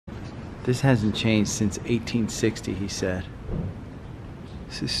This hasn't changed since 1860, he said.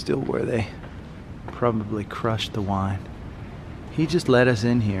 This is still where they probably crushed the wine. He just let us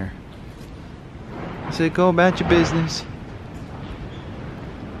in here. He said, go about your business.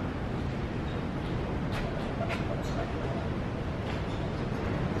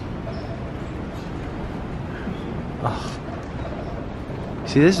 Oh.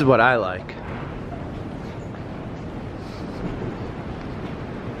 See, this is what I like.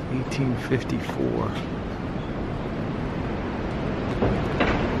 1854.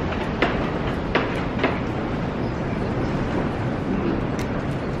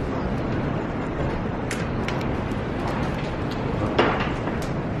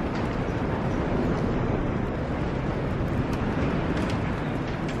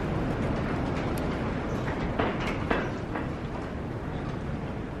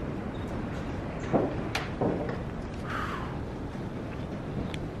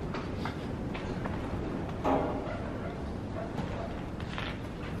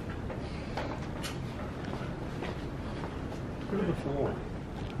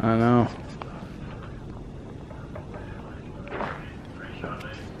 I know.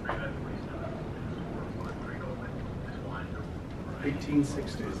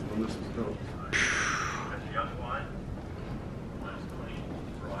 '60s when this was built.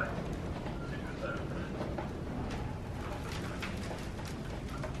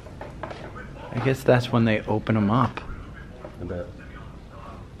 I guess that's when they open them up. I bet.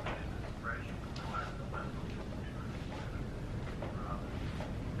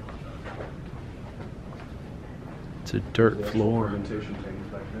 It's a dirt floor. Fermentation tanks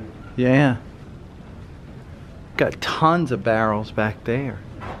back then. Yeah. Got tons of barrels back there.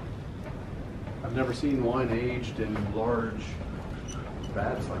 I've never seen wine aged in large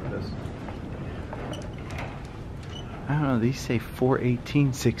vats like this. I don't know, these say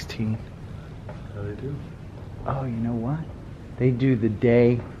 4/18/16. Yeah, they do. Oh, you know what? They do the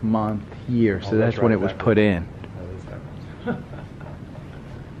day, month, year, so that's right, when it was put in. That is backwards.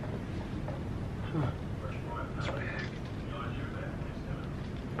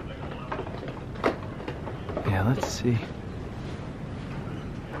 Yeah, let's see.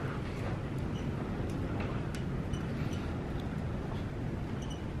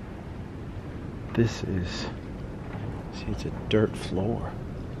 This is, see, it's a dirt floor.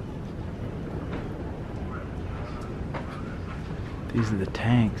 These are the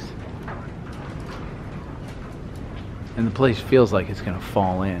tanks. And the place feels like it's gonna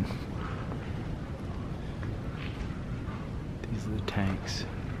fall in. These are the tanks.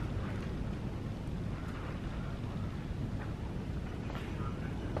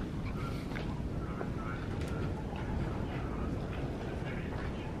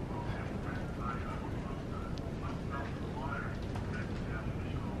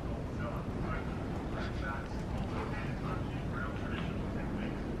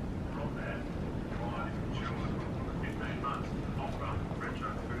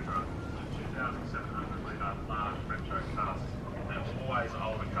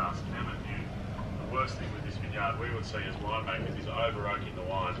 We would see as winemakers is over oaking the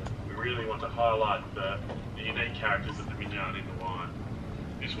wine. We really want to highlight the unique characters of the vineyard in the wine.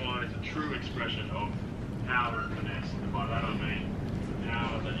 This wine is a true expression of power and finesse, and by that I mean the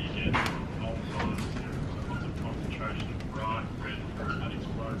power that you get from old wines, lots of concentration of bright red fruit that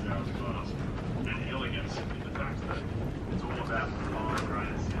explodes out of the glass, and elegance in the fact that it's all about the fine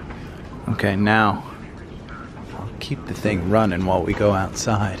grains. Okay, now I'll keep the thing running while we go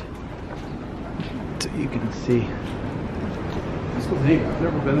outside. So you can see. This was neat. I've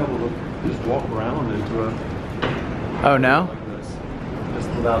never been able to just walk around into a. Oh no? Like this, just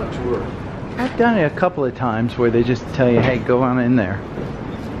without a tour. I've done it a couple of times where they just tell you, hey, go on in there.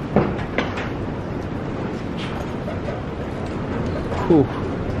 Whew.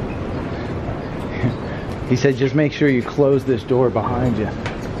 He said, just make sure you close this door behind you.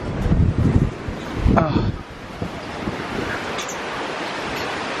 Oh.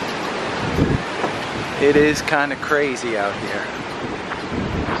 It is kind of crazy out here.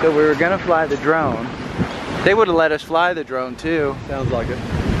 So we were gonna fly the drone. They would have let us fly the drone too. Sounds like it.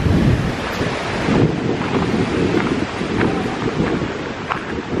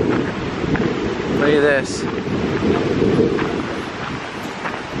 Look at this.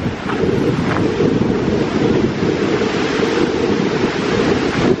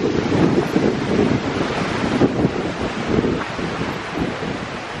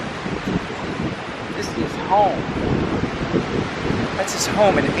 This is his home. That's his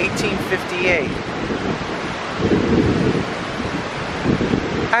home in 1858.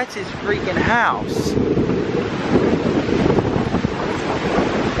 That's his freaking house.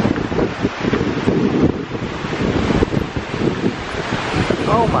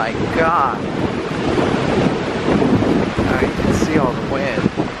 Oh my God. Now you can see all the wind.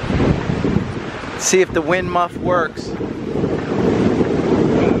 Let's see if the wind muff works. Had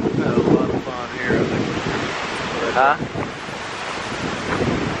a lot of fun here, I think. Huh?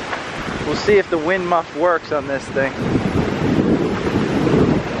 We'll see if the wind muff works on this thing.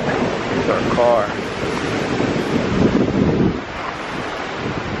 Here's our car.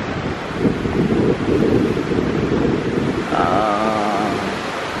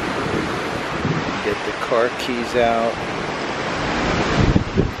 Get the car keys out.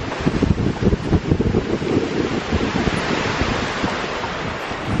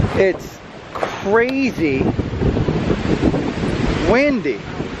 It's crazy windy.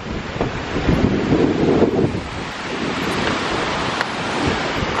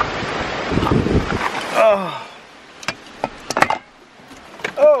 Oh.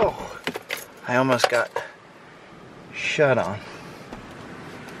 Oh. I almost got shut on.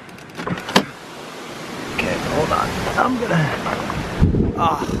 Okay, hold on. I'm gonna.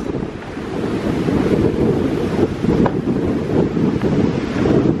 Ah.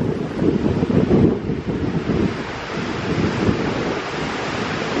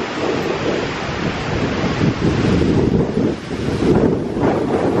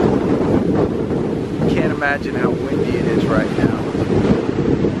 Can't imagine how windy it is right now.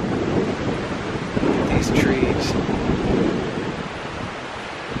 These trees.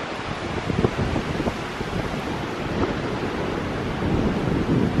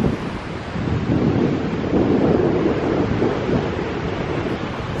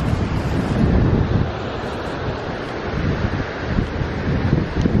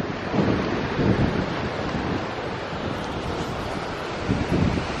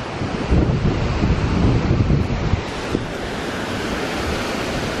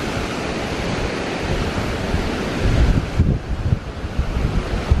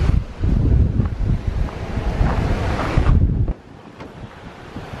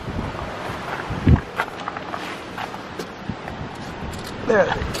 There are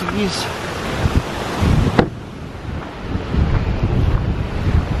the keys.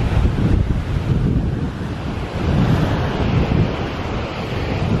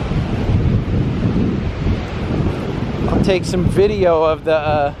 I'll take some video of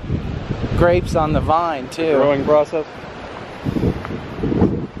the grapes on the vine too. Growing process.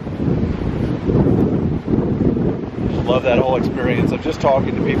 Love that whole experience of just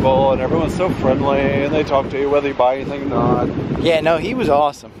talking to people, and everyone's so friendly, and they talk to you whether you buy anything or not. Yeah, no, he was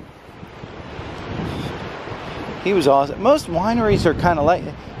awesome. He was awesome. Most wineries are kind of like,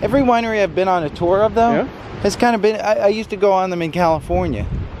 every winery I've been on a tour of though, has kind of been, I used to go on them in California.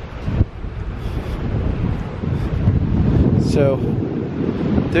 So,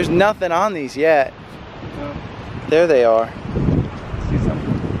 there's nothing on these yet. No. There they are. See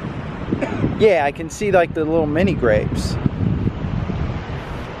something. Yeah, I can see like the little mini grapes.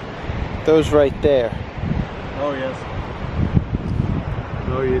 Those right there. Oh, yes.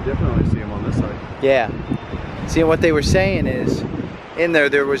 Oh, you definitely see them on this side. Yeah. See, what they were saying is, in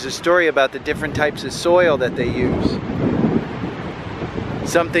there was a story about the different types of soil that they use.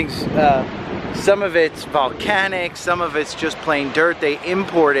 Some of it's volcanic, some of it's just plain dirt. They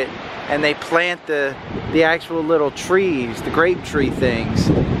import it and they plant the actual little trees, the grape tree things,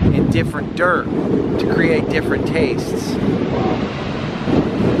 in different dirt to create different tastes.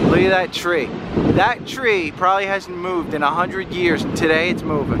 Look at that tree. That tree probably hasn't moved in 100 years, and today it's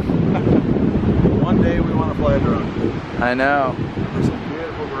moving. One day we want to fly a drone. I know. There's some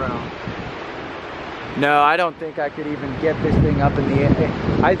beautiful ground. No, I don't think I could even get this thing up in the air.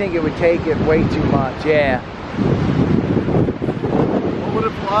 I think it would take it way too much, yeah. What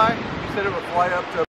would it fly? You said it would fly up to